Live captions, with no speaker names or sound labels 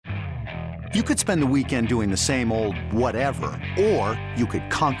You could spend the weekend doing the same old whatever, or you could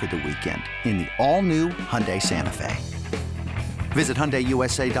conquer the weekend in the all-new Hyundai Santa Fe. Visit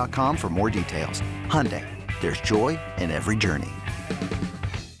HyundaiUSA.com for more details. Hyundai, there's joy in every journey.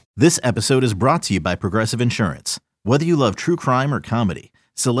 This episode is brought to you by Progressive Insurance. Whether you love true crime or comedy,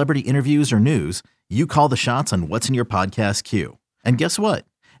 celebrity interviews or news, you call the shots on what's in your podcast queue. And guess what?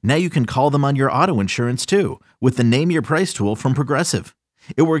 Now you can call them on your auto insurance too with the Name Your Price tool from Progressive.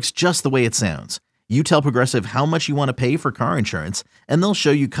 It works just the way it sounds. You tell Progressive how much you want to pay for car insurance, and they'll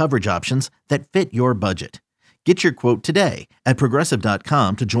show you coverage options that fit your budget. Get your quote today at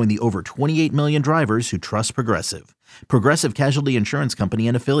Progressive.com to join the over 28 million drivers who trust Progressive. Progressive Casualty Insurance Company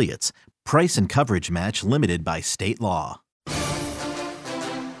and Affiliates. Price and coverage match limited by state law.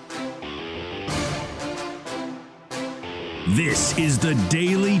 This is the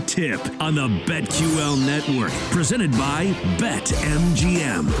Daily Tip on the BetQL Network, presented by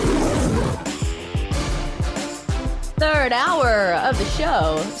BetMGM. Third hour of the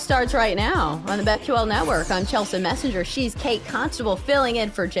show starts right now on the BetQL Network. I'm Chelsea Messenger. She's Kate Constable filling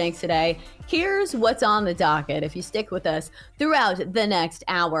in for Jenks today. Here's what's on the docket. If you stick with us throughout the next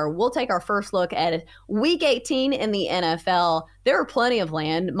hour, we'll take our first look at Week 18 in the NFL. There are plenty of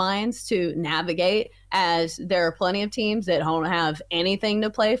landmines to navigate, as there are plenty of teams that don't have anything to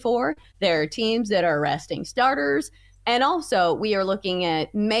play for. There are teams that are resting starters. And also, we are looking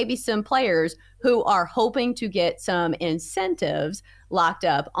at maybe some players who are hoping to get some incentives locked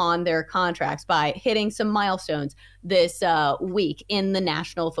up on their contracts by hitting some milestones this week in the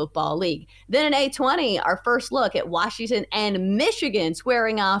National Football League. Then in A20, our first look at Washington and Michigan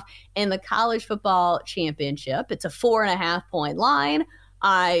squaring off in the College Football Championship. It's a 4.5-point line.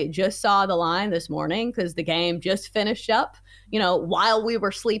 I just saw the line this morning because the game just finished up, while we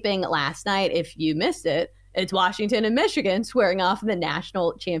were sleeping last night. If you missed it, it's Washington and Michigan squaring off in the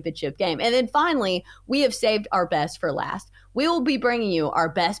national championship game. And then finally, we have saved our best for last. We will be bringing you our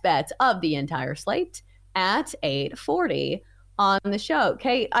best bets of the entire slate at 8:40 on the show.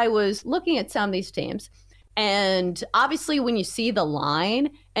 Kate, I was looking at some of these teams, and obviously when you see the line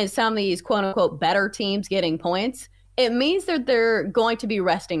and some of these quote-unquote better teams getting points, it means that they're going to be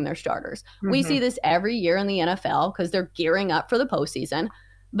resting their starters. Mm-hmm. We see this every year in the NFL because they're gearing up for the postseason.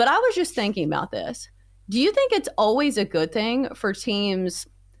 But I was just thinking about this. Do you think it's always a good thing for teams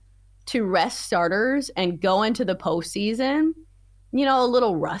to rest starters and go into the postseason, a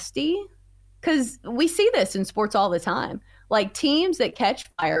little rusty? Because we see this in sports all the time. Like teams that catch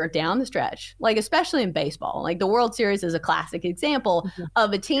fire down the stretch, like especially in baseball. Like the World Series is a classic example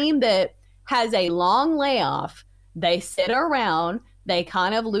of a team that has a long layoff. They sit around, they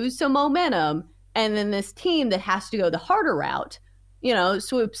kind of lose some momentum, and then this team that has to go the harder route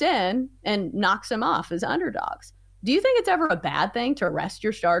swoops in and knocks them off as underdogs. Do you think it's ever a bad thing to rest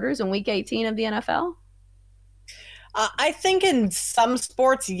your starters in Week 18 of the NFL? I think in some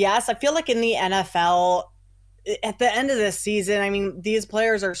sports, yes. I feel like in the NFL, at the end of the season, these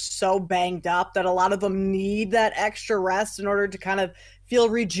players are so banged up that a lot of them need that extra rest in order to kind of feel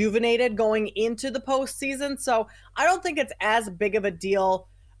rejuvenated going into the postseason. So I don't think it's as big of a deal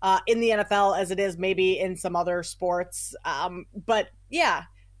in the NFL as it is maybe in some other sports. But yeah,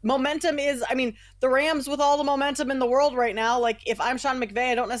 momentum is, the Rams with all the momentum in the world right now, like if I'm Sean McVay,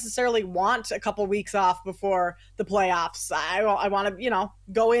 I don't necessarily want a couple weeks off before the playoffs. I want to,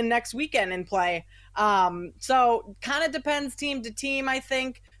 go in next weekend and play. So kind of depends team to team, I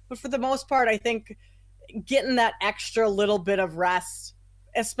think. But for the most part, I think getting that extra little bit of rest,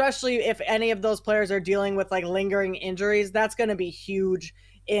 especially if any of those players are dealing with like lingering injuries, that's going to be huge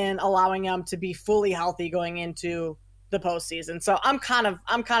in allowing them to be fully healthy going into the postseason. So I'm kind of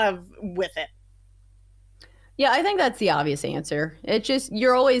with it. Yeah, I think that's the obvious answer. It's just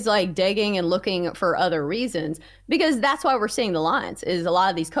you're always like digging and looking for other reasons, because that's why we're seeing the lines is a lot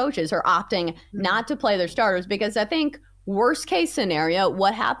of these coaches are opting not to play their starters, because I think worst case scenario,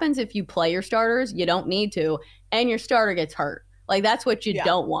 what happens if you play your starters, you don't need to, and your starter gets hurt? Like that's what you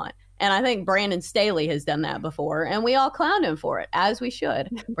don't want. And I think Brandon Staley has done that before, and we all clowned him for it, as we should.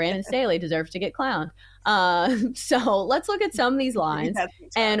 Brandon Staley deserves to get clowned. So let's look at some of these lines,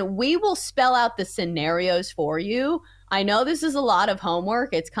 and we will spell out the scenarios for you. I know this is a lot of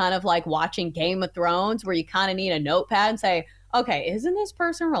homework. It's kind of like watching Game of Thrones, where you kind of need a notepad and say, okay, isn't this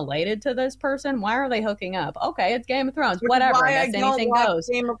person related to this person? Why are they hooking up? Okay, it's Game of Thrones. Whatever. I guess anything goes.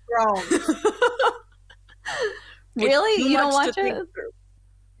 Game of Thrones. Really? You don't watch it?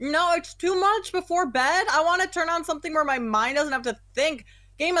 No, it's too much before bed. I want to turn on something where my mind doesn't have to think.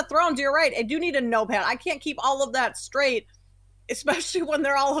 Game of Thrones, you're right. I do need a notepad. I can't keep all of that straight, especially when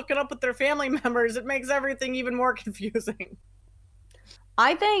they're all hooking up with their family members. It makes everything even more confusing.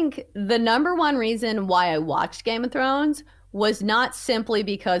 I think the number one reason why I watched Game of Thrones was not simply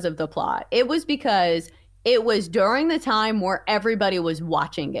because of the plot. It was because it was during the time where everybody was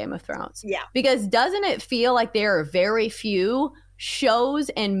watching Game of Thrones. Yeah. Because doesn't it feel like there are very few shows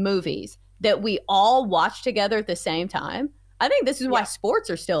and movies that we all watch together at the same time? I think this is why sports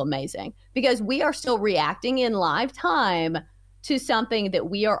are still amazing, because we are still reacting in live time to something that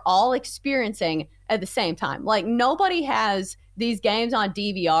we are all experiencing at the same time. Like, nobody has these games on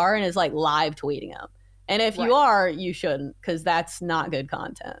DVR and is like live tweeting them. And if you are, you shouldn't, because that's not good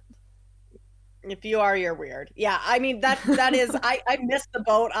content. If you are, you're weird. Yeah, I mean, that is, I missed the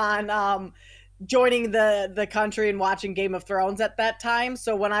boat on joining the country and watching Game of Thrones at that time.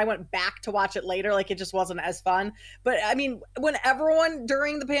 So when I went back to watch it later, like, it just wasn't as fun. But I mean, when everyone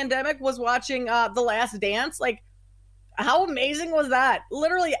during the pandemic was watching The Last Dance, like, how amazing was that?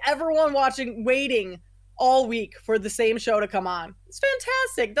 Literally everyone waiting all week for the same show to come on. It's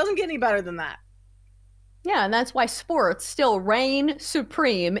fantastic. Doesn't get any better than that. Yeah, and that's why sports still reign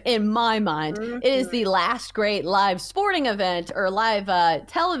supreme in my mind. Mm-hmm. It is the last great live sporting event or live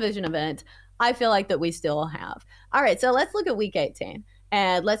television event I feel like that we still have. All right, so let's look at Week 18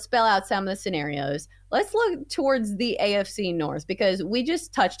 and let's spell out some of the scenarios. Let's look towards the AFC North, because we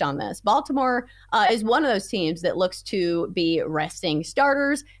just touched on this. Baltimore is one of those teams that looks to be resting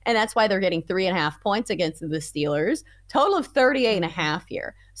starters, and that's why they're getting 3.5 points against the Steelers. Total of 38.5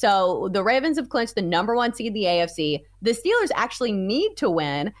 here. So the Ravens have clinched the number one seed in the AFC. The Steelers actually need to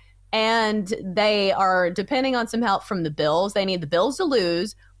win, and they are depending on some help from the Bills. They need the Bills to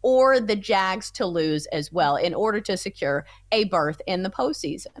lose or the Jags to lose as well in order to secure a berth in the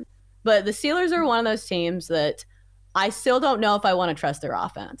postseason. But the Steelers are one of those teams that I still don't know if I want to trust their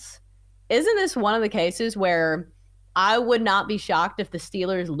offense. Isn't this one of the cases where I would not be shocked if the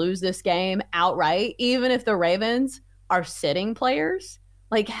Steelers lose this game outright, even if the Ravens are sitting players?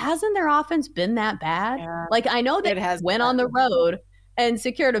 Like, hasn't their offense been that bad? Yeah, like, I know they went on the road and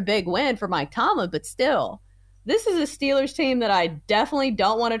secured a big win for Mike Tomlin, but still, this is a Steelers team that I definitely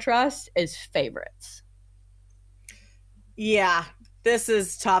don't want to trust as favorites. Yeah, this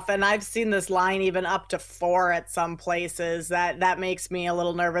is tough. And I've seen this line even up to 4 at some places. That makes me a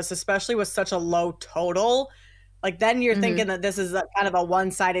little nervous, especially with such a low total. Like, then you're thinking that this is kind of a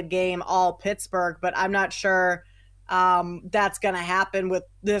one-sided game, all Pittsburgh, but I'm not sure that's going to happen with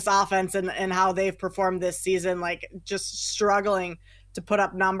this offense and how they've performed this season, like, just struggling to put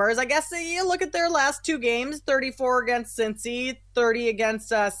up numbers. I guess you look at their last 2 games, 34 against Cincy, 30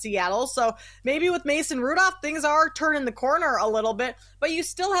 against Seattle. So maybe with Mason Rudolph, things are turning the corner a little bit, but you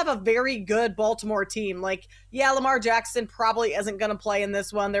still have a very good Baltimore team. Like, yeah, Lamar Jackson probably isn't going to play in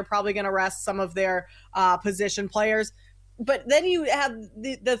this one. They're probably going to rest some of their position players. But then you have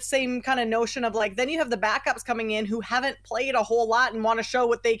the same kind of notion of, like, then you have the backups coming in who haven't played a whole lot and want to show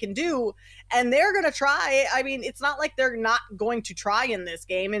what they can do. And they're going to try. I mean, it's not like they're not going to try in this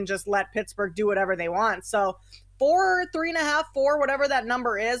game and just let Pittsburgh do whatever they want. So 4, 3.5, 4, whatever that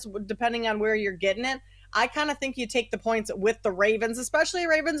number is, depending on where you're getting it, I kind of think you take the points with the Ravens, especially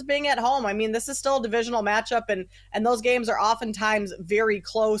Ravens being at home. I mean, this is still a divisional matchup, and those games are oftentimes very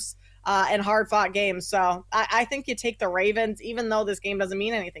close and hard-fought games. So I think you take the Ravens, even though this game doesn't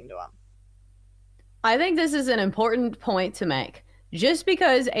mean anything to them. I think this is an important point to make. Just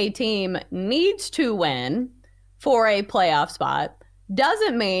because a team needs to win for a playoff spot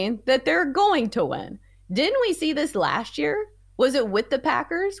doesn't mean that they're going to win. Didn't we see this last year? Was it with the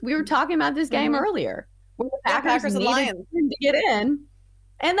Packers? We were talking about this game earlier, where the Packers and Lions to get in,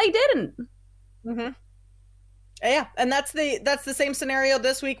 and they didn't. Mm-hmm. Yeah, and that's the same scenario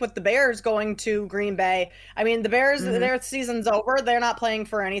this week with the Bears going to Green Bay. I mean, the Bears, their season's over. They're not playing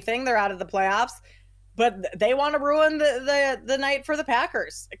for anything. They're out of the playoffs. But they want to ruin the night for the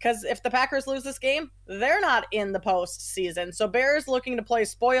Packers, because if the Packers lose this game, they're not in the postseason. So Bears looking to play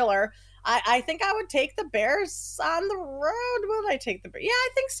spoiler. I think I would take the Bears on the road. Would I take the Bears? Yeah, I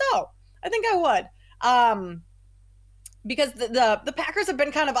think so. I think I would. Because the Packers have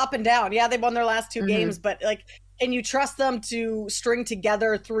been kind of up and down. Yeah, they won their last 2 games, but, like, can you trust them to string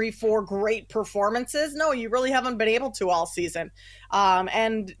together 3-4 great performances? No, you really haven't been able to all season.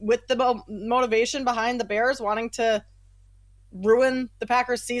 And with the motivation behind the Bears wanting to ruin the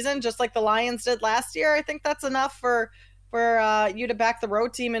Packers season, just like the Lions did last year, I think that's enough for you to back the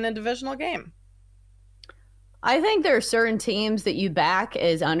road team in a divisional game. I think there are certain teams that you back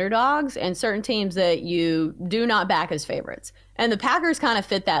as underdogs and certain teams that you do not back as favorites. And the Packers kind of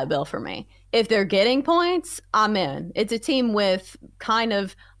fit that bill for me. If they're getting points, I'm in. It's a team with kind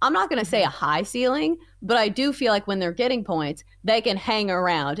of, I'm not going to say a high ceiling, but I do feel like when they're getting points, they can hang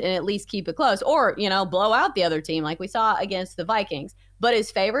around and at least keep it close or, blow out the other team like we saw against the Vikings. But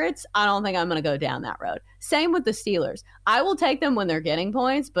as favorites, I don't think I'm going to go down that road. Same with the Steelers. I will take them when they're getting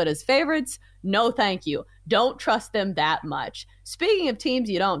points, but as favorites, no thank you. Don't trust them that much. Speaking of teams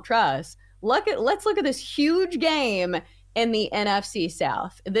you don't trust, let's look at this huge game in the NFC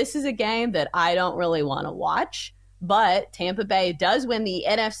South. This is a game that I don't really want to watch, but Tampa Bay does win the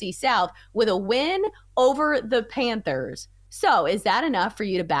NFC South with a win over the Panthers. So is that enough for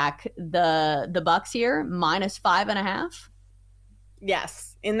you to back the Bucks here, -5.5?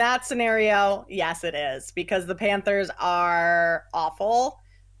 Yes. In that scenario, yes, it is, because the Panthers are awful.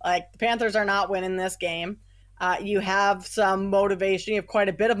 Like, the Panthers are not winning this game. You have some motivation. You have quite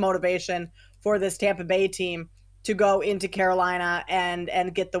a bit of motivation for this Tampa Bay team to go into Carolina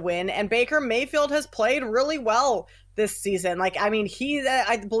and get the win. And Baker Mayfield has played really well this season. Like, I mean, he,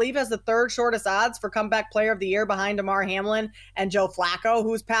 I believe, has the third shortest odds for comeback player of the year behind Damar Hamlin and Joe Flacco,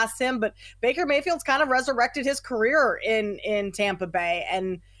 who's passed him. But Baker Mayfield's kind of resurrected his career in Tampa Bay.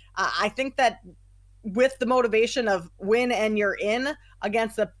 And I think that with the motivation of win and you're in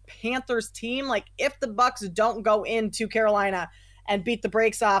against the Panthers team, like, if the Bucks don't go into Carolina and beat the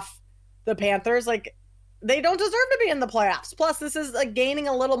brakes off the Panthers, like, they don't deserve to be in the playoffs. Plus, this is like gaining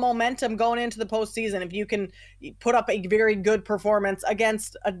a little momentum going into the postseason. If you can put up a very good performance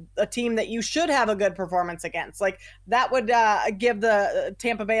against a team that you should have a good performance against, like, that would give the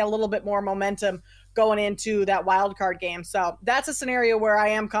Tampa Bay a little bit more momentum going into that wild card game. So that's a scenario where I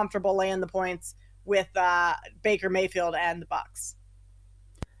am comfortable laying the points with Baker Mayfield and the Bucks.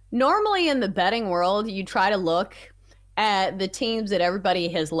 Normally in the betting world, you try to look at the teams that everybody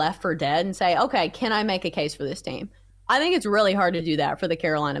has left for dead and say, okay, can I make a case for this team? I think it's really hard to do that for the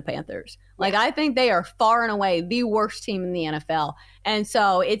Carolina Panthers. Like, I think they are far and away the worst team in the NFL. And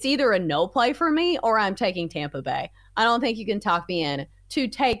so it's either a no play for me or I'm taking Tampa Bay. I don't think you can talk me in to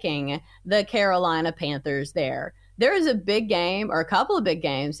taking the Carolina Panthers there. There is a big game, or a couple of big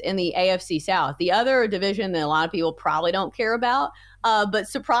games, in the AFC South, the other division that a lot of people probably don't care about, but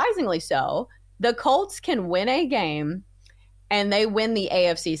surprisingly so. The Colts can win a game and they win the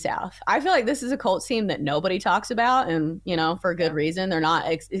AFC South. I feel like this is a Colts team that nobody talks about, and, you know, for a good reason. They're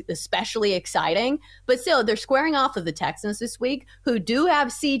not especially exciting, but still, they're squaring off of the Texans this week, who do have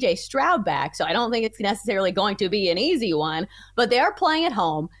CJ Stroud back, so I don't think it's necessarily going to be an easy one, but they are playing at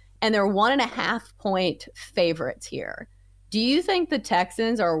home, and they're 1.5-point favorites here. Do you think the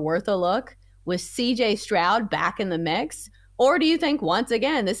Texans are worth a look with CJ Stroud back in the mix? Or do you think, once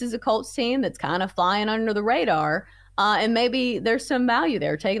again, this is a Colts team that's kind of flying under the radar, and maybe there's some value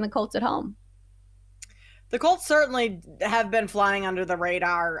there taking the Colts at home? The Colts certainly have been flying under the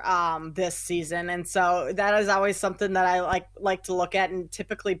radar this season, and so that is always something that I like to look at, and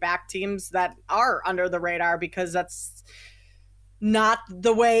typically back teams that are under the radar, because that's not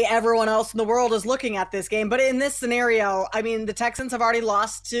the way everyone else in the world is looking at this game. But in this scenario, I mean, the Texans have already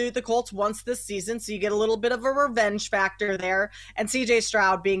lost to the Colts once this season, so you get a little bit of a revenge factor there. And CJ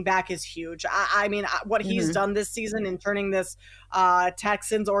Stroud being back is huge. I mean, what he's done this season in turning this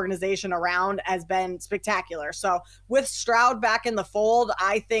Texans organization around has been spectacular. So with Stroud back in the fold,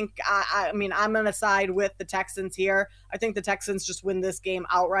 I think, I mean, I'm going to side with the Texans here. I think the Texans just win this game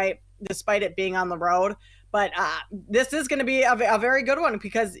outright, despite it being on the road. But this is going to be a very good one,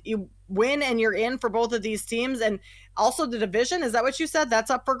 because you win and you're in for both of these teams. And also the division, is that what you said?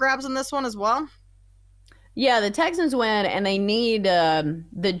 That's up for grabs in this one as well? Yeah, the Texans win, and they need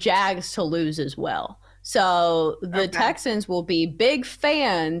the Jags to lose as well. So the Texans will be big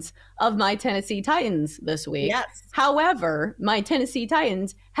fans of my Tennessee Titans this week. Yes. However, my Tennessee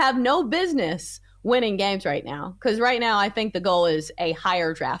Titans have no business winning games right now, because right now I think the goal is a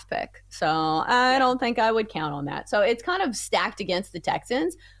higher draft pick. So I don't think I would count on that. So it's kind of stacked against the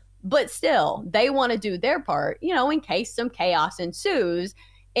Texans, but still they want to do their part, you know, in case some chaos ensues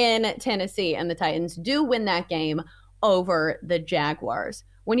in Tennessee and the Titans do win that game over the Jaguars.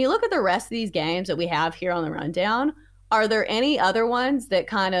 When you look at the rest of these games that we have here on the rundown, are there any other ones that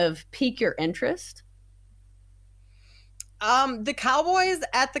kind of pique your interest? The Cowboys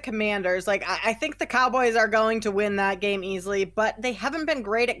at the Commanders. Like, I think the Cowboys are going to win that game easily, but they haven't been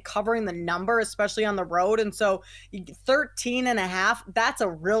great at covering the number, especially on the road. And so 13.5,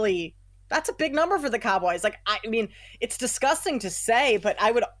 that's a big number for the Cowboys. Like, I mean, it's disgusting to say, but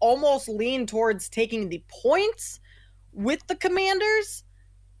I would almost lean towards taking the points with the Commanders.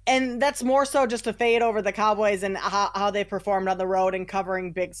 And that's more so just to fade over the Cowboys and how they performed on the road and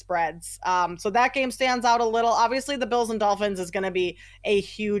covering big spreads. So that game stands out a little. Obviously, the Bills and Dolphins is going to be a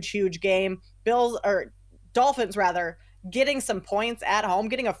huge, huge game. Dolphins getting some points at home,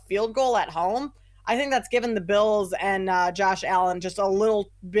 getting a field goal at home. I think that's given the Bills and Josh Allen just a little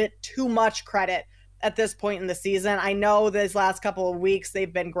bit too much credit at this point in the season. I know these last couple of weeks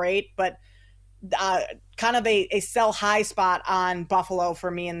they've been great, but kind of a sell high spot on Buffalo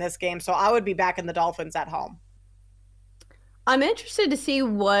for me in this game. So I would be backing the Dolphins at home. I'm interested to see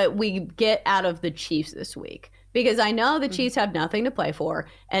what we get out of the Chiefs this week, because I know the Chiefs have nothing to play for,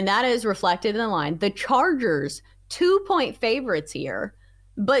 and that is reflected in the line. The Chargers, 2-point favorites here.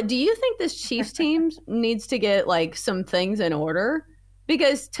 But do you think this Chiefs team needs to get like some things in order?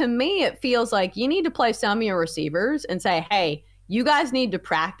 Because to me, it feels like you need to play some of your receivers and say, hey, you guys need to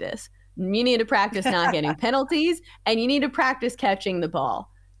practice. You need to practice not getting penalties, and you need to practice catching the ball.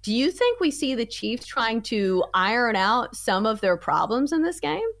 Do you think we see the Chiefs trying to iron out some of their problems in this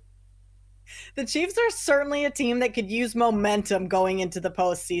game? The Chiefs are certainly a team that could use momentum going into the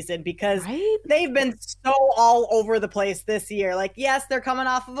postseason, because they've been so all over the place this year. Like, yes, they're coming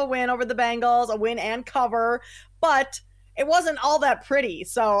off of a win over the Bengals, a win and cover, but it wasn't all that pretty.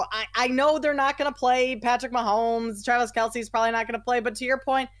 So I know they're not going to play Patrick Mahomes. Travis Kelce's probably not going to play. But to your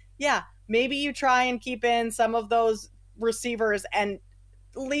point, yeah, maybe you try and keep in some of those receivers and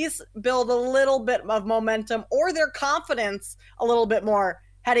at least build a little bit of momentum or their confidence a little bit more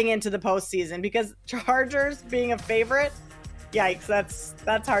heading into the postseason, because Chargers being a favorite, yikes,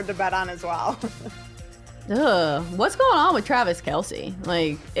 that's hard to bet on as well. What's going on with Travis Kelce?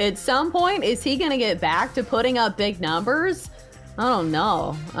 Like, at some point, is he going to get back to putting up big numbers? I don't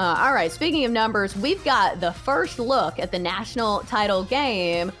know. All right, speaking of numbers, we've got the first look at the national title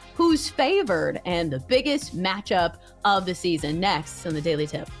game. Who's favored and the biggest matchup of the season next on the Daily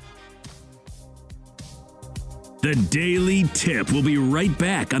Tip. The Daily Tip will be right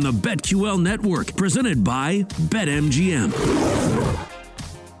back on the BetQL Network, presented by BetMGM.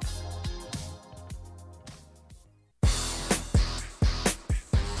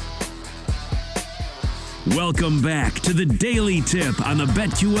 Welcome back to the Daily Tip on the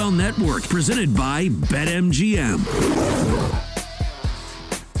BetQL Network, presented by BetMGM.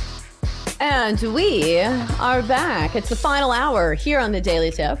 And we are back. It's the final hour here on the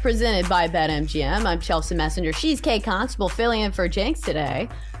Daily Tip, presented by BetMGM. I'm Chelsea Messenger. She's Kate Constable, filling in for Jinx today.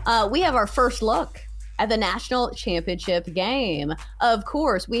 We have our first look at the national championship game. Of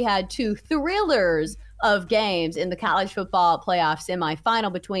course, we had two thrillers of games in the college football playoff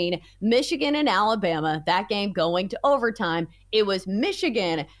semifinal between Michigan and Alabama. That game going to overtime. It was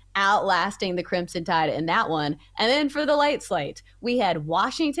Michigan outlasting the Crimson Tide in that one. And then for the late slate, we had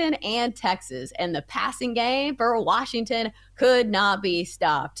Washington and Texas, and the passing game for Washington could not be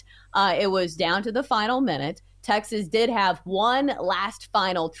stopped. It was down to the final minute. Texas did have one last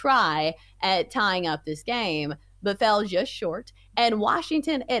final try at tying up this game, but fell just short. And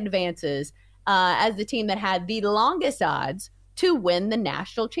Washington advances as the team that had the longest odds to win the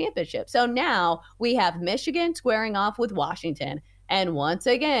national championship. So now we have Michigan squaring off with Washington. And once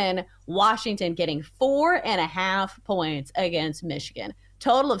again, Washington getting 4.5 points against Michigan.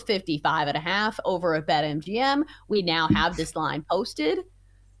 Total of 55.5 over at BetMGM. We now have this line posted.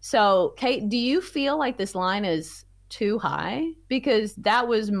 So, Kate, do you feel like this line is too high? Because that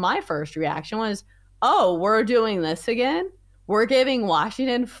was my first reaction was, oh, we're doing this again? We're giving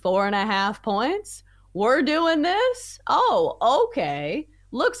Washington 4.5 points? We're doing this? Oh, okay.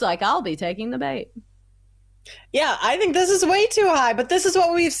 Looks like I'll be taking the bait. Yeah, I think this is way too high, but this is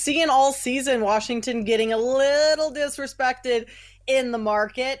what we've seen all season. Washington getting a little disrespected in the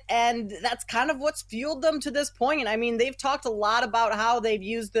market, and that's kind of what's fueled them to this point. I mean, they've talked a lot about how they've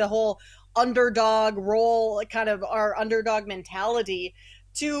used the whole underdog role, kind of our underdog mentality,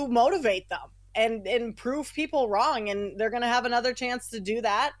 to motivate them and prove people wrong, and they're going to have another chance to do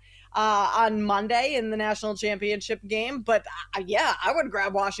that on Monday in the national championship game. But yeah, I would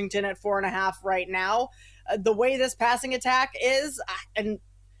grab Washington at 4.5 right now. The way this passing attack is, and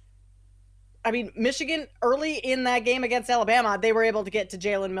I mean, Michigan early in that game against Alabama, they were able to get to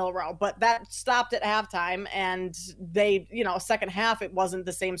Jalen Milroe, but that stopped at halftime, and they, second half, it wasn't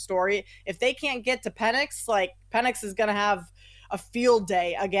the same story. If they can't get to Penix, like Penix is going to have a field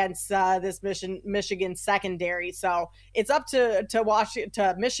day against this Michigan secondary. So it's up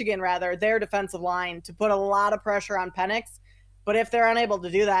to Michigan, their defensive line, to put a lot of pressure on Penix. But if they're unable to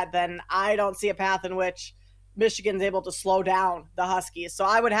do that, then I don't see a path in which Michigan's able to slow down the Huskies. So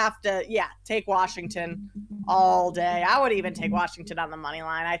I would have to, take Washington all day. I would even take Washington on the money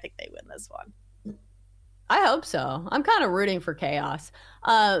line. I think they win this one. I hope so. I'm kind of rooting for chaos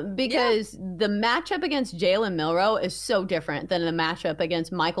because the matchup against Jalen Milroe is so different than the matchup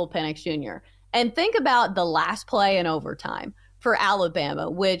against Michael Penix Jr. And think about the last play in overtime for Alabama,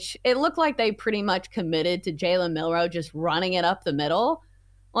 which it looked like they pretty much committed to Jalen Milroe just running it up the middle.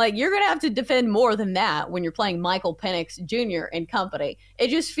 Like, you're going to have to defend more than that when you're playing Michael Penix Jr. and company. It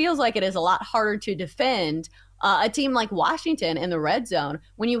just feels like it is a lot harder to defend a team like Washington in the red zone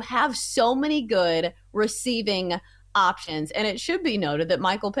when you have so many good receiving options. And it should be noted that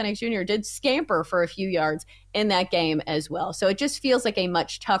Michael Penix Jr. did scamper for a few yards in that game as well. So it just feels like a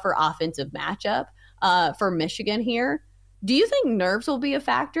much tougher offensive matchup for Michigan here. Do you think nerves will be a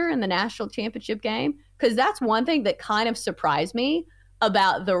factor in the national championship game? Because that's one thing that kind of surprised me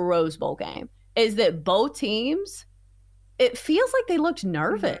about the Rose Bowl game, is that both teams, it feels like they looked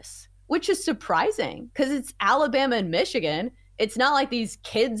nervous, which is surprising because it's Alabama and Michigan. It's not like these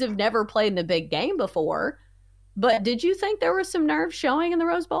kids have never played in the big game before. But did you think there was some nerves showing in the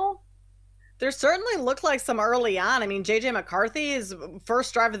Rose Bowl? There certainly looked like some early on. I mean, J.J. McCarthy's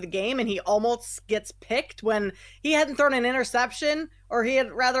first drive of the game, and he almost gets picked when he hadn't thrown an interception, or he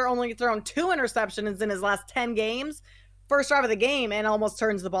had rather only thrown 2 interceptions in his last 10 games. First drive of the game and almost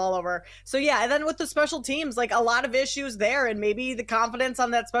turns the ball over. So yeah, and then with the special teams, like a lot of issues there, and maybe the confidence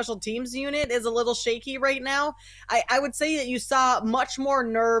on that special teams unit is a little shaky right now. I would say that you saw much more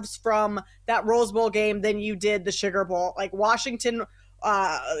nerves from that Rose Bowl game than you did the Sugar Bowl. Like Washington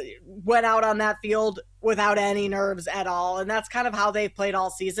went out on that field without any nerves at all, and that's kind of how they've played all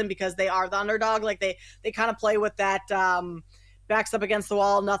season because they are the underdog. Like they kind of play with that backs up against the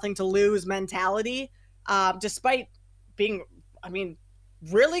wall, nothing to lose mentality, despite being, I mean,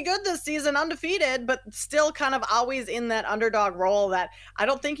 really good this season, undefeated, but still kind of always in that underdog role that I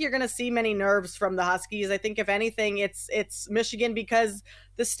don't think you're going to see many nerves from the Huskies. I think if anything, it's Michigan because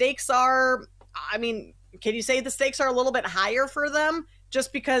the stakes are, I mean, can you say the stakes are a little bit higher for them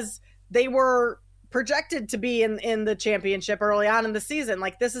just because they were projected to be in the championship early on in the season?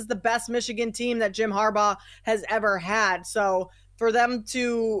 Like, this is the best Michigan team that Jim Harbaugh has ever had. So for them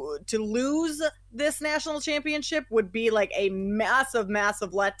to lose this national championship would be like a massive,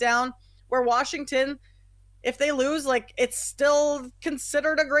 massive letdown, where Washington, if they lose, like, it's still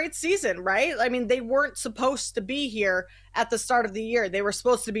considered a great season, right? I mean, they weren't supposed to be here at the start of the year. They were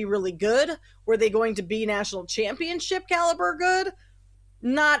supposed to be really good. Were they going to be national championship caliber good?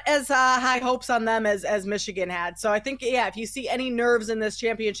 Not as high hopes on them as Michigan had. So I think, yeah, if you see any nerves in this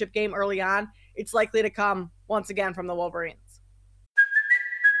championship game early on, it's likely to come once again from the Wolverines.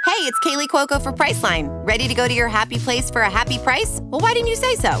 Hey, it's Kaylee Cuoco for Priceline. Ready to go to your happy place for a happy price? Well, why didn't you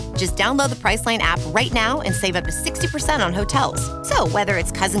say so? Just download the Priceline app right now and save up to 60% on hotels. So whether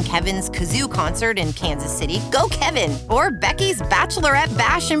it's Cousin Kevin's Kazoo Concert in Kansas City, go Kevin, or Becky's Bachelorette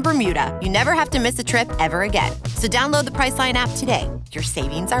Bash in Bermuda, you never have to miss a trip ever again. So download the Priceline app today. Your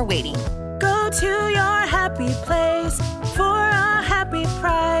savings are waiting. Go to your happy place for a happy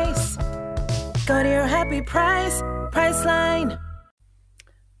price. Go to your happy price, Priceline.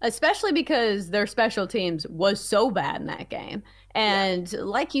 Especially because their special teams was so bad in that game. And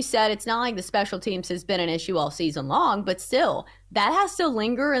like you said, it's not like the special teams has been an issue all season long, but still, that has to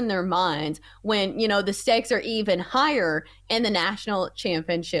linger in their minds when, you know, the stakes are even higher in the national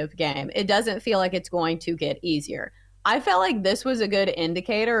championship game. It doesn't feel like it's going to get easier. I felt like this was a good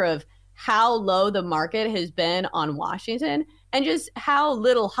indicator of how low the market has been on Washington and just how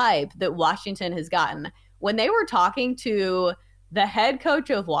little hype that Washington has gotten. When they were talking to the head coach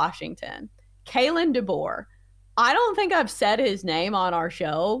of Washington, Kalen DeBoer, I don't think I've said his name on our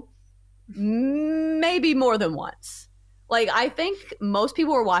show maybe more than once. Like, I think most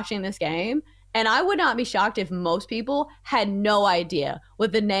people were watching this game, and I would not be shocked if most people had no idea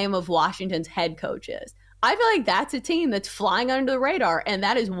what the name of Washington's head coach is. I feel like that's a team that's flying under the radar, and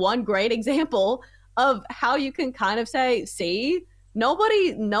that is one great example of how you can kind of say, see,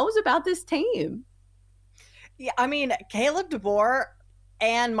 nobody knows about this team. Yeah, I mean, Caleb DeBoer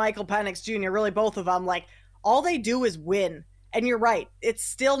and Michael Penix Jr., really both of them, like, all they do is win. And you're right. It's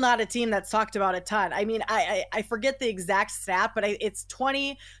still not a team that's talked about a ton. I mean, I forget the exact stat, but it's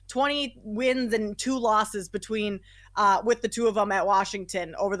 20 wins and 2 losses between with the two of them at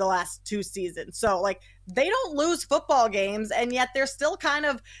Washington over the last 2 seasons. So, like, they don't lose football games, and yet they're still kind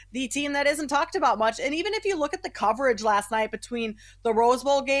of the team that isn't talked about much. And even if you look at the coverage last night between the Rose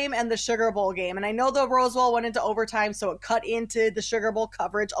Bowl game and the Sugar Bowl game, and I know the Rose Bowl went into overtime, so it cut into the Sugar Bowl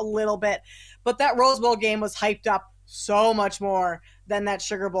coverage a little bit, but that Rose Bowl game was hyped up so much more than that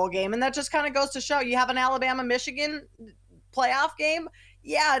Sugar Bowl game. And that just kind of goes to show you have an Alabama-Michigan playoff game.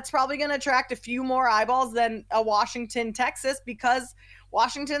 Yeah, it's probably going to attract a few more eyeballs than a Washington-Texas because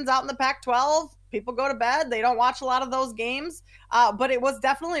Washington's out in the Pac-12. People go to bed. They don't watch a lot of those games. But it was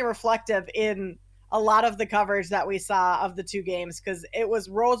definitely reflective in a lot of the coverage that we saw of the 2 games because it was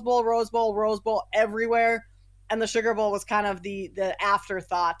Rose Bowl, Rose Bowl, Rose Bowl everywhere. And the Sugar Bowl was kind of the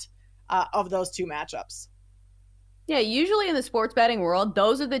afterthought of those 2 matchups. Yeah, usually in the sports betting world,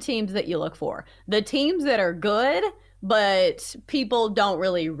 those are the teams that you look for. The teams that are good, but people don't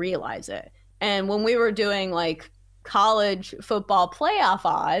really realize it. And when we were doing like college football playoff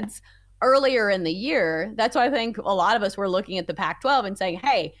odds earlier in the year, that's why I think a lot of us were looking at the Pac-12 and saying,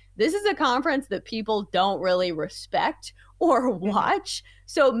 hey, this is a conference that people don't really respect or watch.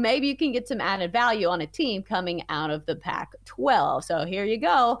 So maybe you can get some added value on a team coming out of the Pac-12. So here you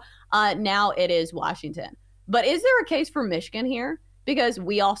go. Now it is Washington. But is there a case for Michigan here? Because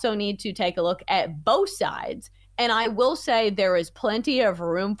we also need to take a look at both sides. And I will say there is plenty of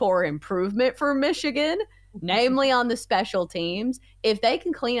room for improvement for Michigan, namely on the special teams. If they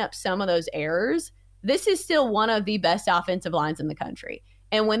can clean up some of those errors, this is still one of the best offensive lines in the country.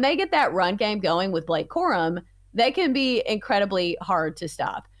 And when they get that run game going with Blake Corum, they can be incredibly hard to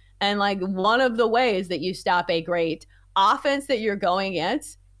stop. And like one of the ways that you stop a great offense that you're going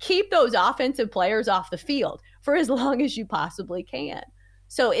against, keep those offensive players off the field for as long as you possibly can.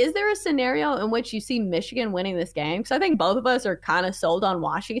 So is there a scenario in which you see Michigan winning this game? Because I think both of us are kind of sold on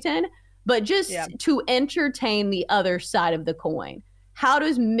Washington, but just to entertain the other side of the coin, how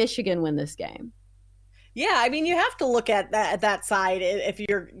does Michigan win this game? Yeah, I mean, you have to look at that side if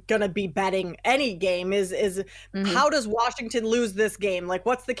you're going to be betting any game is how does Washington lose this game? Like,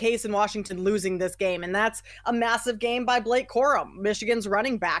 what's the case in Washington losing this game? And that's a massive game by Blake Corum, Michigan's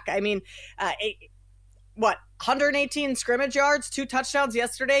running back. I mean, 118 scrimmage yards, 2 touchdowns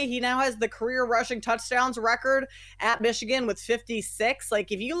yesterday. He now has the career rushing touchdowns record at Michigan with 56.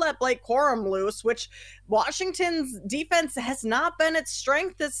 Like, if you let Blake Corum loose, which Washington's defense has not been its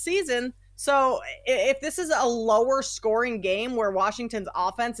strength this season. So if this is a lower scoring game where Washington's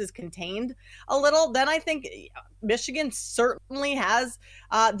offense is contained a little, then I think Michigan certainly has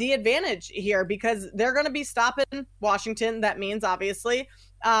the advantage here because they're going to be stopping Washington. That means, obviously.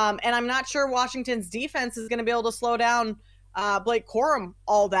 And I'm not sure Washington's defense is going to be able to slow down Blake Corum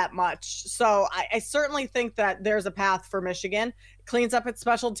all that much. So I certainly think that there's a path for Michigan. Cleans up its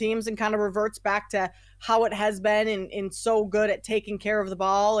special teams and kind of reverts back to how it has been in so good at taking care of the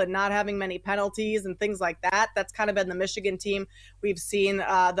ball and not having many penalties and things like that. That's kind of been the Michigan team we've seen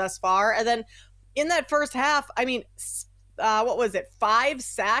thus far. And then in that first half, I mean, 5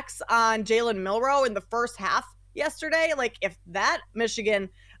 sacks on Jalen Milroe in the first half yesterday. Like, if that Michigan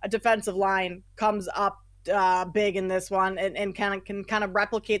defensive line comes up big in this one and can kind of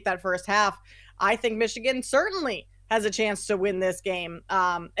replicate that first half, I think Michigan certainly has a chance to win this game.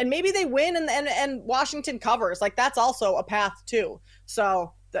 And maybe they win and Washington covers. Like, that's also a path too.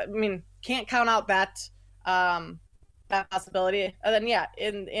 So, I mean, can't count out that possibility. And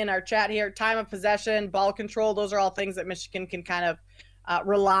then, in our chat here, time of possession, ball control, those are all things that Michigan can kind of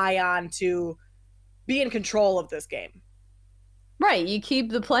rely on to be in control of this game. Right. You keep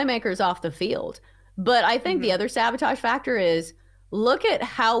the playmakers off the field. But I think the other sabotage factor is look at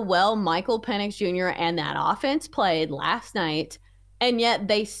how well Michael Penix Jr. and that offense played last night, and yet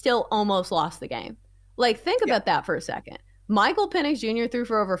they still almost lost the game. Like, think about that for a second. Michael Penix Jr. threw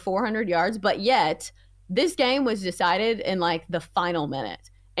for over 400 yards, but yet this game was decided in like the final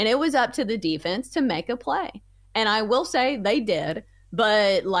minute, and it was up to the defense to make a play. And I will say they did,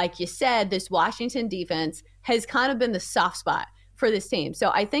 but like you said, this Washington defense has kind of been the soft spot for this team.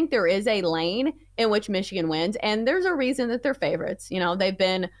 So I think there is a lane in which Michigan wins, and there's a reason that they're favorites. You know, they've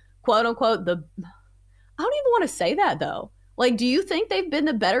been quote unquote I don't even want to say that though. Like, do you think they've been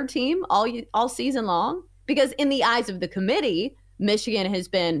the better team all season long? Because in the eyes of the committee, Michigan has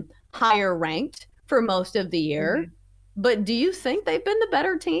been higher ranked for most of the year. But do you think they've been the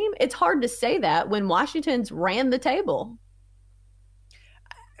better team? It's hard to say that when Washington's ran the table.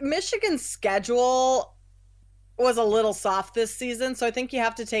 Michigan's schedule was a little soft this season, so I think you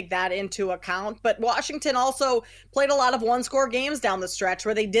have to take that into account. But Washington also played a lot of one-score games down the stretch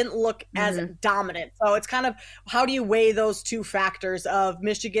where they didn't look as dominant. So it's kind of, how do you weigh those two factors of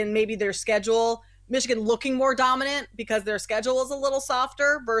Michigan, maybe their schedule, Michigan looking more dominant because their schedule is a little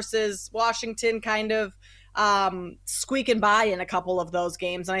softer versus Washington kind of squeaking by in a couple of those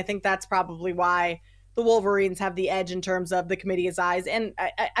games. And I think that's probably why the Wolverines have the edge in terms of the committee's eyes. And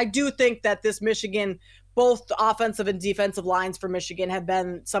I do think that this Michigan, both the offensive and defensive lines for Michigan have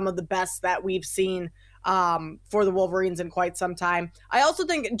been some of the best that we've seen for the Wolverines in quite some time. I also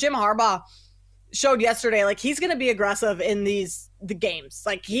think Jim Harbaugh showed yesterday, like, he's going to be aggressive in the games.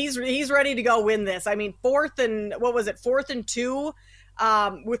 Like, he's ready to go win this. I mean, 4th and 2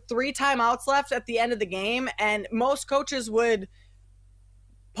 with 3 timeouts left at the end of the game. And most coaches would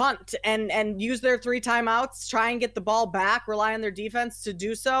punt and use their 3 timeouts, try and get the ball back, rely on their defense to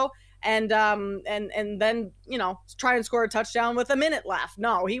do so. and then, try and score a touchdown with a minute left.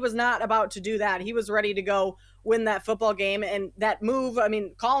 No, he was not about to do that. He was ready to go win that football game. And that move,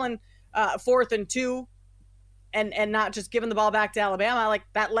 calling 4th and 2 and not just giving the ball back to Alabama, like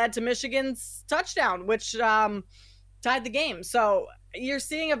that led to Michigan's touchdown, which tied the game. So you're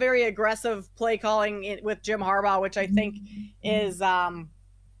seeing a very aggressive play calling with Jim Harbaugh, which I think is, a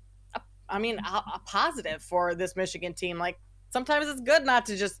positive for this Michigan team. Like, sometimes it's good not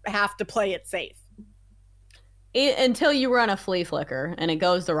to just have to play it safe. Until you run a flea flicker and it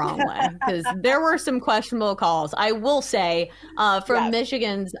goes the wrong way, because there were some questionable calls, I will say, from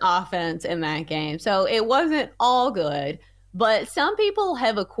Michigan's offense in that game. So it wasn't all good, but some people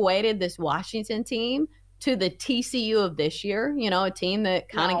have equated this Washington team to the TCU of this year, a team that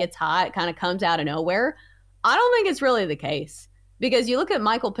kind of gets hot, kind of comes out of nowhere. I don't think it's really the case, because you look at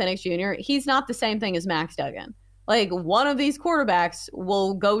Michael Penix Jr., he's not the same thing as Max Duggan. Like, one of these quarterbacks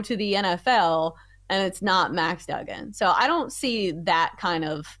will go to the NFL and it's not Max Duggan. So I don't see that kind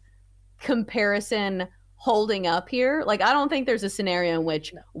of comparison holding up here. Like, I don't think there's a scenario in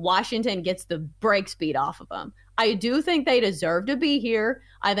which Washington gets the break speed off of them. I do think they deserve to be here.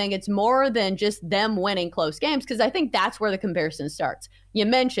 I think it's more than just them winning close games, because I think that's where the comparison starts. You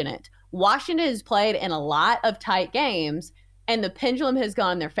mention it. Washington has played in a lot of tight games, and the pendulum has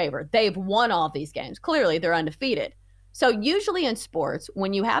gone in their favor. They've won all of these games. Clearly, they're undefeated. So usually in sports,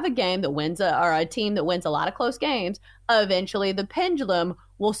 when you have a game that wins or a team that wins a lot of close games, eventually the pendulum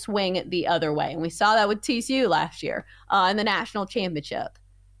will swing the other way. And we saw that with TCU last year in the national championship.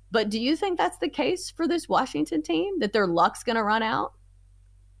 But do you think that's the case for this Washington team, that their luck's going to run out?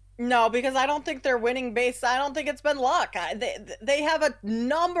 No, because I don't think they're winning based. I don't think it's been luck. They have a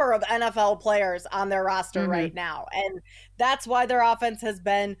number of NFL players on their roster right now, and that's why their offense has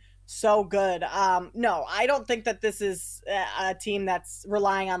been so good. No, I don't think that this is a team that's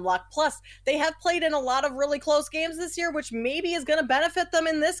relying on luck. Plus, they have played in a lot of really close games this year, which maybe is going to benefit them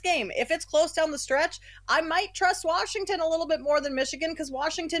in this game. If it's close down the stretch, I might trust Washington a little bit more than Michigan, because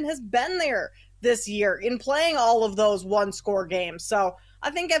Washington has been there this year in playing all of those one-score games. So I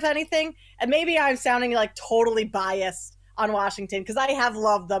think, if anything, and maybe I'm sounding like totally biased on Washington, because I have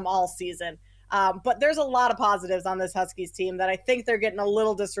loved them all season. But there's a lot of positives on this Huskies team that I think they're getting a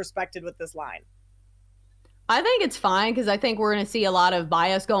little disrespected with this line. I think it's fine, because I think we're going to see a lot of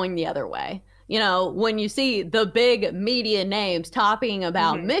bias going the other way. When you see the big media names talking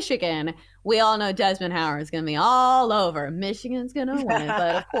about Michigan, we all know Desmond Howard is going to be all over. Michigan's going to win.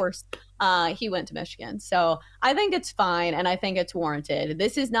 But of course, he went to Michigan. So I think it's fine, and I think it's warranted.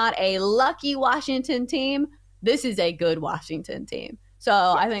 This is not a lucky Washington team. This is a good Washington team.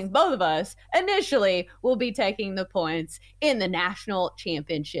 So I think both of us initially will be taking the points in the national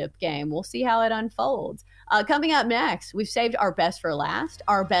championship game. We'll see how it unfolds. Coming up next, we've saved our best for last.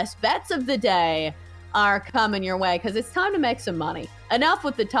 Our best bets of the day are coming your way, because it's time to make some money. Enough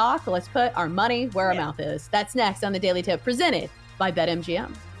with the talk. Let's put our money where our mouth is. That's next on the Daily Tip, presented by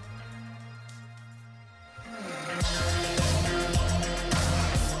BetMGM.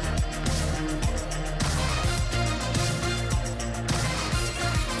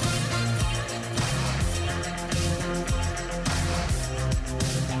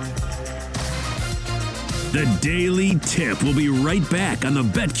 The Daily Tip will be right back on the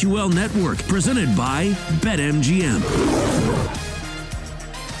BetQL Network, presented by BetMGM.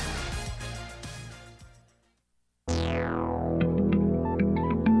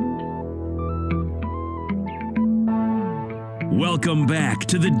 Welcome back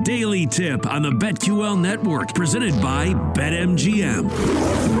to the Daily Tip on the BetQL Network, presented by BetMGM.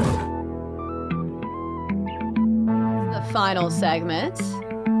 The final segment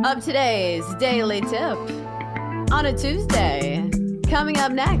of today's Daily Tip on a Tuesday. Coming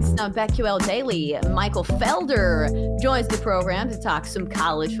up next on BetQL Daily, Michael Felder joins the program to talk some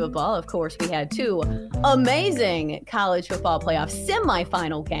college football. Of course, we had two amazing college football playoff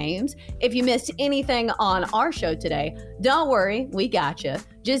semifinal games. If you missed anything on our show today, don't worry, we got you.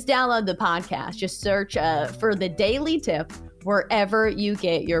 Just download the podcast. Just search for the Daily Tip wherever you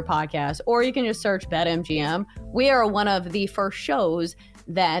get your podcast, or you can just search BetMGM. We are one of the first shows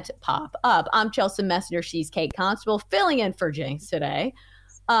that pop up. I'm Chelsea Messenger. She's Kate Constable, filling in for Jinx today.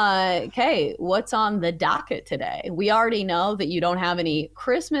 Kate, what's on the docket today? We already know that you don't have any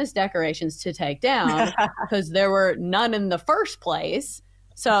Christmas decorations to take down because there were none in the first place.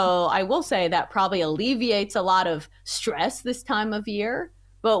 So I will say that probably alleviates a lot of stress this time of year.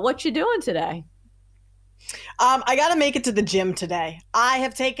 But what you doing today? I got to make it to the gym today. I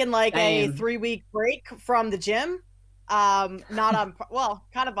have taken a 3-week break from the gym. Not on, well,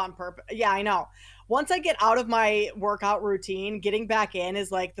 kind of on purpose. Yeah, I know. Once I get out of my workout routine, getting back in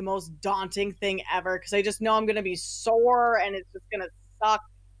is like the most daunting thing ever because I just know I'm going to be sore and it's just going to suck.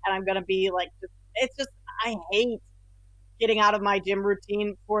 And I'm going to be like, I hate getting out of my gym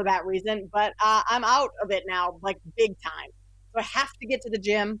routine for that reason. But I'm out of it now, like big time. So I have to get to the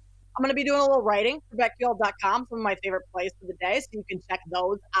gym. I'm going to be doing a little writing for BetQL.com, some of my favorite plays for the day. So you can check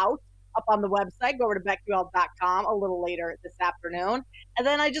those out up on the website. Go over to BetQL.com a little later this afternoon. And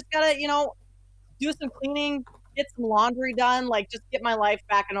then I just got to, do some cleaning, get some laundry done, like just get my life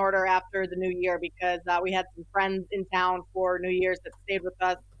back in order after the new year because we had some friends in town for New Year's that stayed with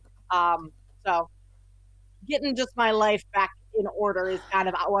us. So getting just my life back in order is kind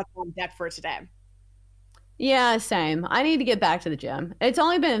of what's on deck for today. Yeah, same. I need to get back to the gym. It's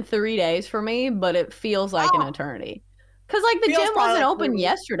only been 3 days for me, but it feels like an eternity. Because like the gym wasn't open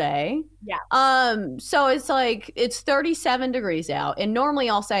yesterday. Yeah. So it's like it's 37 degrees out. And normally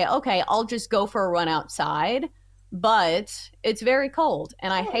I'll say, okay, I'll just go for a run outside. But it's very cold.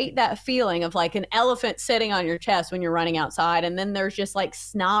 And I hate that feeling of like an elephant sitting on your chest when you're running outside. And then there's just like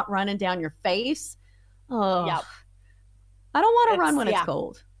snot running down your face. Oh, yep. I don't want to run when it's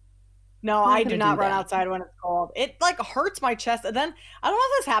cold. No, I do not run outside when it's cold. It like hurts my chest. And then I don't know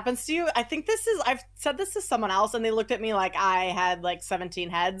if this happens to you. I think I've said this to someone else and they looked at me like I had like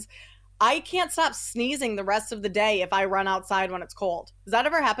 17 heads. I can't stop sneezing the rest of the day if I run outside when it's cold. Does that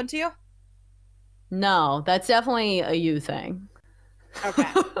ever happen to you? No, that's definitely a you thing. Okay.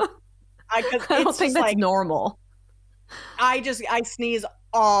 I don't think that's like, normal. I sneeze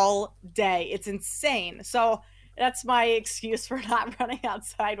all day. It's insane. So that's my excuse for not running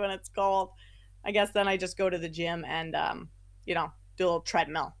outside when it's cold. I guess then I just go to the gym and, do a little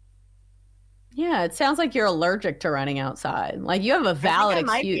treadmill. Yeah, it sounds like you're allergic to running outside. Like you have a valid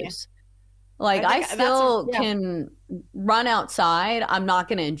excuse. Like I still can run outside. I'm not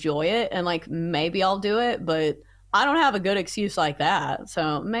going to enjoy it. And like maybe I'll do it, but I don't have a good excuse like that.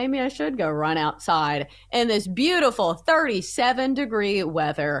 So maybe I should go run outside in this beautiful 37-degree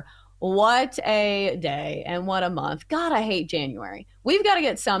weather. What a day and what a month. God, I hate January. We've got to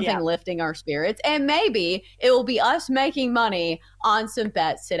get something lifting our spirits. And maybe it will be us making money on some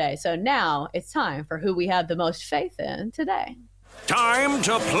bets today. So now it's time for who we have the most faith in today. Time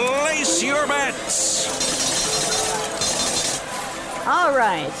to place your bets. All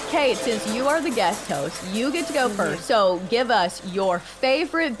right, Kate, since you are the guest host, you get to go first. So give us your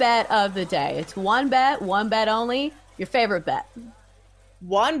favorite bet of the day. It's one bet only. Your favorite bet.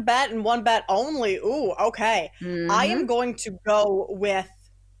 One bet and one bet only. Ooh, okay. Mm-hmm. I am going to go with.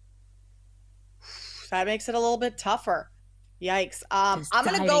 That makes it a little bit tougher. Yikes. I'm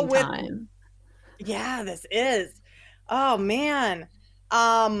going to go with. Time. Yeah, this is. Oh man.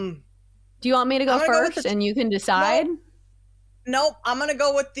 Do you want me to go first and you can decide? Nope. I'm going to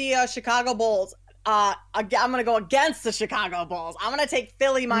go with the Chicago Bulls. I'm going to go against the Chicago Bulls. I'm going to take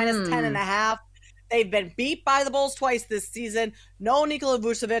Philly minus 10.5. They've been beat by the Bulls twice this season. No Nikola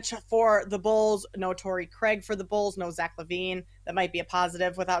Vucevic for the Bulls. No Torrey Craig for the Bulls. No Zach LaVine. That might be a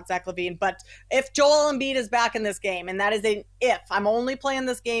positive without Zach LaVine. But if Joel Embiid is back in this game, and that is an if. I'm only playing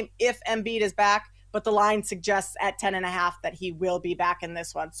this game if Embiid is back. But the line suggests at 10.5 that he will be back in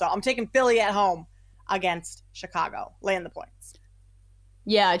this one. So I'm taking Philly at home against Chicago. Laying the points.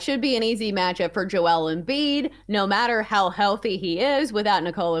 Yeah, it should be an easy matchup for Joel Embiid, no matter how healthy he is without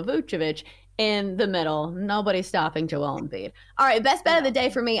Nikola Vucevic in the middle. Nobody's stopping Joel Embiid. All right, best bet of the day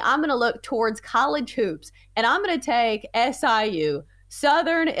for me. I'm going to look towards college hoops, and I'm going to take SIU,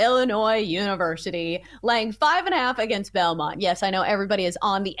 Southern Illinois University, laying 5.5 against Belmont. Yes, I know everybody is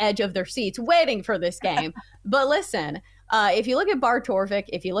on the edge of their seats waiting for this game. But listen, if you look at Bar Torvik,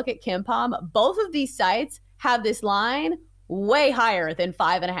 if you look at KenPom, both of these sites have this line way higher than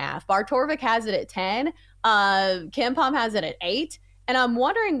 5.5. Bar Torvik has it at 10. KenPom has it at 8. And I'm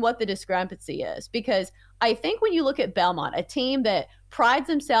wondering what the discrepancy is, because I think when you look at Belmont, a team that prides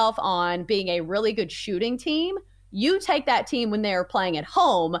himself on being a really good shooting team, you take that team when they're playing at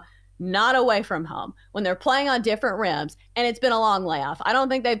home, not away from home, when they're playing on different rims, and it's been a long layoff. I don't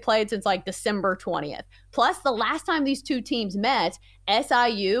think they've played since like December 20th. Plus, the last time these two teams met,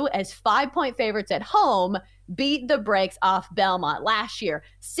 SIU, as 5-point favorites at home, beat the brakes off Belmont last year,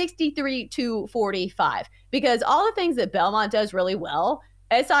 63-45. Because all the things that Belmont does really well,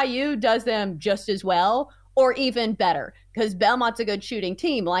 SIU does them just as well or even better, because Belmont's a good shooting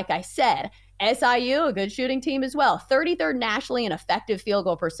team, like I said. SIU, a good shooting team as well. 33rd nationally in effective field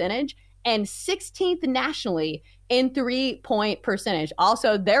goal percentage and 16th nationally in 3-point percentage.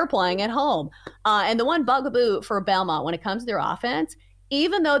 Also, they're playing at home. And the one bugaboo for Belmont when it comes to their offense,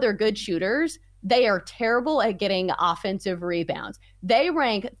 even though they're good shooters, They are terrible at getting offensive rebounds. They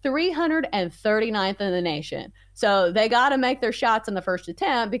rank 339th in the nation. So they got to make their shots in the first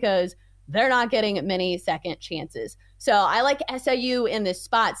attempt because they're not getting many second chances. So I like SIU in this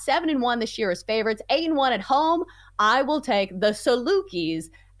spot. 7-1 this year as favorites, 8-1 at home. I will take the Salukis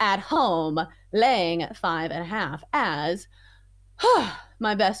at home, laying 5.5 as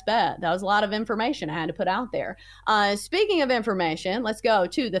my best bet. That was a lot of information I had to put out there. Speaking of information, let's go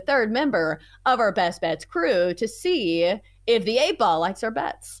to the third member of our Best Bets crew to see if the 8-Ball likes our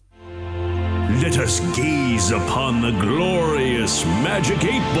bets. Let us gaze upon the glorious magic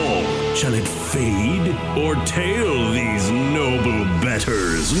 8-Ball. Shall it fade or tail these noble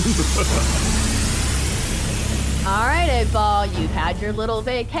betters? All right, 8-Ball, you've had your little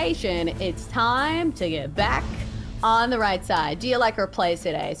vacation. It's time to get back on the right side. Do you like our plays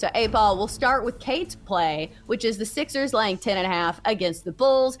today? So 8-Ball, we'll start with Kate's play, which is the Sixers laying 10.5 against the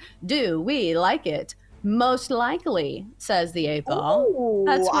Bulls. Do we like it? Most likely, says the 8-Ball.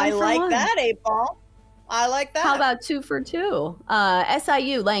 That's I like that, 8-Ball. I like that. How about 2 for 2?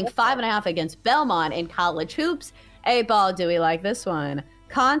 SIU laying 5.5 against Belmont in college hoops. 8-Ball, do we like this one?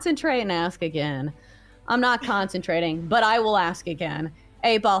 Concentrate and ask again. I'm not concentrating, but I will ask again.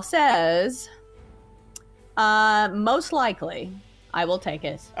 8-Ball says, most likely, I will take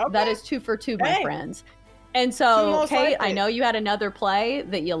it. Okay. That is 2 for 2, my friends. And so, Kate, I know you had another play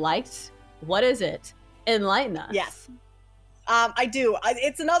that you liked. What is it? Enlighten us. Yes. I do.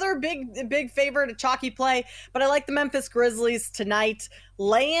 It's another big favorite, a chalky play, but I like the Memphis Grizzlies tonight,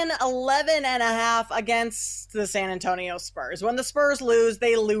 laying 11.5 against the San Antonio Spurs. When the Spurs lose,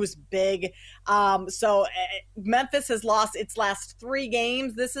 they lose big. So Memphis has lost its last 3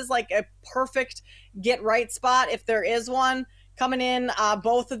 games. This is like a perfect get right spot if there is one. Coming in,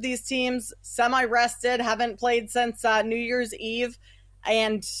 both of these teams semi-rested, haven't played since New Year's Eve.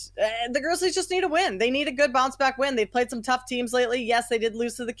 And the Grizzlies just need a win. They need a good bounce back win. They've played some tough teams lately. Yes, they did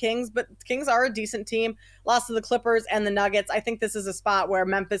lose to the Kings, but the Kings are a decent team. Lost to the Clippers and the Nuggets. I think this is a spot where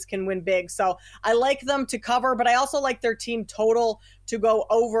Memphis can win big. So I like them to cover, but I also like their team total to go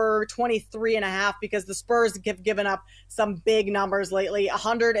over 23.5 because the Spurs have given up some big numbers lately.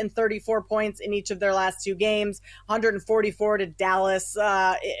 134 points in each of their last 2 games, 144 to Dallas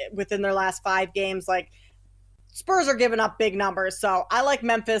within their last 5 games. Like, Spurs are giving up big numbers, so I like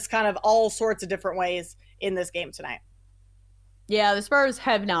Memphis kind of all sorts of different ways in this game tonight. Yeah, the Spurs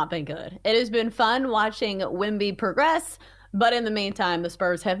have not been good. It has been fun watching Wemby progress, but in the meantime, the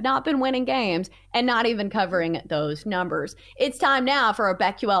Spurs have not been winning games and not even covering those numbers. It's time now for our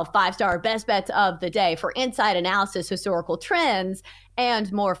BetQL 5-star best bets of the day. For inside analysis, historical trends, and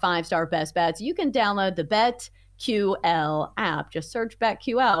more 5-star best bets, you can download the BetQL app. Just search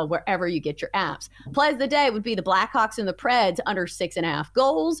BetQL wherever you get your apps. Plays of the day would be the Blackhawks and the Preds under 6.5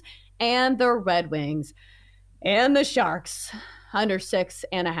 goals, and the Red Wings and the Sharks under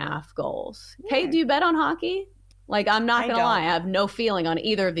 6.5 goals. Yeah. Kate, do you bet on hockey? Like, I'm not going to lie, I have no feeling on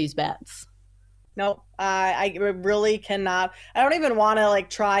either of these bets. Nope, I really cannot. I don't even want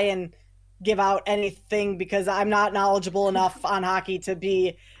to try and give out anything because I'm not knowledgeable enough on hockey to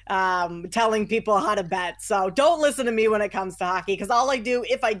be telling people how to bet. So don't listen to me when it comes to hockey because all I do,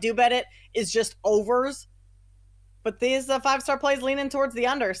 if I do bet it, is just overs. But these 5-star plays leaning towards the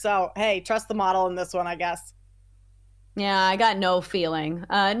under. So, hey, trust the model in this one, I guess. Yeah, I got no feeling.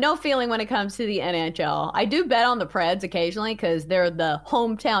 No feeling when it comes to the NHL. I do bet on the Preds occasionally because they're the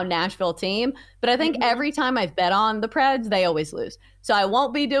hometown Nashville team. But I think every time I've bet on the Preds, they always lose. So I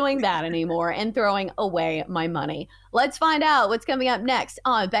won't be doing that anymore and throwing away my money. Let's find out what's coming up next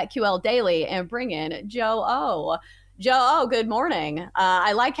on BetQL Daily and bring in Joe O. Joe O, good morning.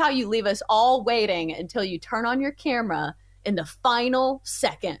 I like how you leave us all waiting until you turn on your camera in the final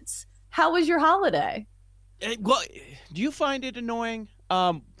seconds. How was your holiday? Well, do you find it annoying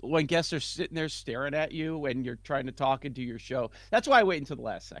when guests are sitting there staring at you when you're trying to talk into your show? That's why I wait until the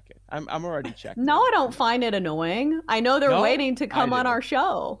last second. I'm already checking. No, I don't find it annoying. I know they're waiting to come on our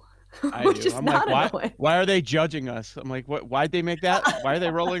show. Which is not annoying. Why are they judging us? I'm like, why'd they make that? Why are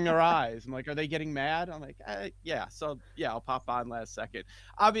they rolling their eyes? I'm like, are they getting mad? I'm like, yeah. So, yeah, I'll pop on last second.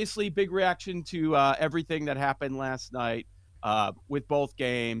 Obviously, big reaction to everything that happened last night. With both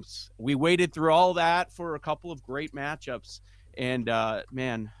games, we waited through all that for a couple of great matchups, and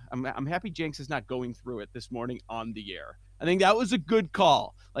man, I'm happy Jenks is not going through it this morning on the air. I think that was a good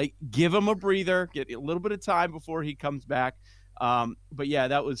call. Like, give him a breather, get a little bit of time before he comes back. But yeah,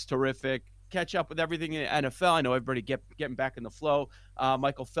 that was terrific. Catch up with everything in the NFL. I know everybody getting back in the flow.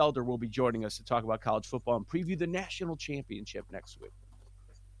 Michael Felder will be joining us to talk about college football and preview the national championship next week.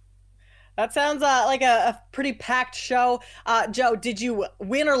 That sounds like a pretty packed show. Joe, did you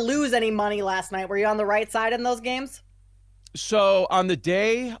win or lose any money last night? Were you on the right side in those games? So on the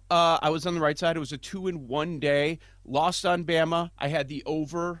day, I was on the right side. It was a 2-1 day. Lost on Bama. I had the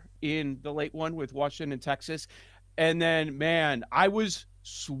over in the late one with Washington and Texas. And then, man, I was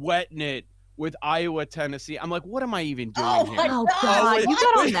sweating it with Iowa, Tennessee. I'm like, what am I even doing here? Oh, God. You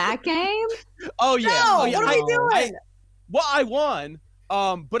got on that game? Oh, yeah. No, oh, yeah. what are we doing? I won,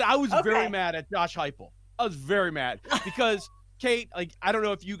 but I was very mad at Josh Heupel. I was very mad because, Kate, like, I don't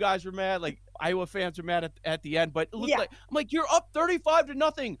know if you guys were mad. Like, Iowa fans are mad at the end, but it looked like, I'm like, you're up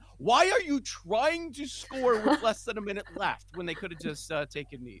 35-0. Why are you trying to score with less than a minute left when they could have just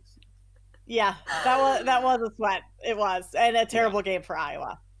taken these? Yeah, that was a sweat. It was, and a terrible game for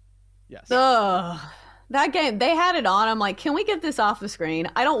Iowa. Yes. That game, they had it on. I'm like, can we get this off the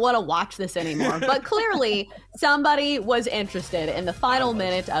screen? I don't want to watch this anymore. But clearly, somebody was interested in the final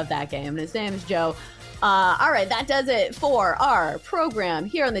minute of that game, and his name is Joe. All right, that does it for our program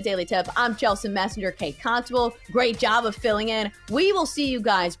here on the Daily Tip. I'm Chelsea Messenger, Kate Constable. Great job of filling in. We will see you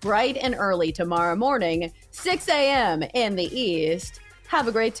guys bright and early tomorrow morning, 6 a.m. in the East. Have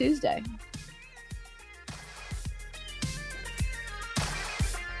a great Tuesday.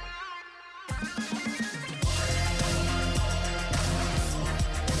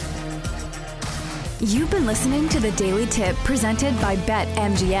 You've been listening to the Daily Tip presented by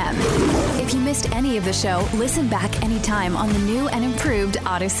BetMGM. If you missed any of the show, listen back anytime on the new and improved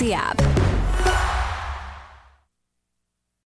Odyssey app.